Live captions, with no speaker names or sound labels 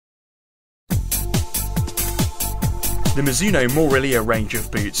The Mizuno Morellia range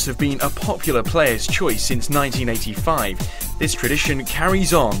of boots have been a popular player's choice since 1985. This tradition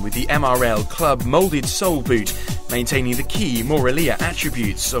carries on with the MRL Club moulded sole boot, maintaining the key Morellia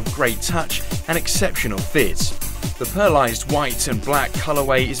attributes of great touch and exceptional fit. The pearlized white and black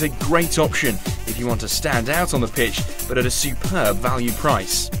colourway is a great option if you want to stand out on the pitch, but at a superb value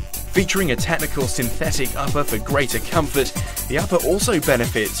price. Featuring a technical synthetic upper for greater comfort, the upper also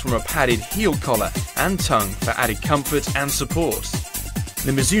benefits from a padded heel collar and tongue for added comfort and support.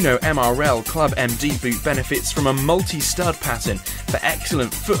 The Mizuno MRL Club MD boot benefits from a multi-stud pattern for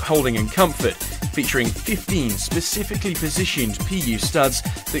excellent foot holding and comfort, featuring 15 specifically positioned PU studs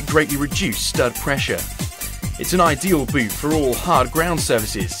that greatly reduce stud pressure. It's an ideal boot for all hard ground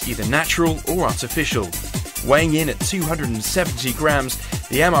surfaces, either natural or artificial. Weighing in at 270 grams,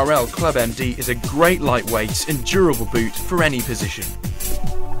 the MRL Club MD is a great lightweight and durable boot for any position.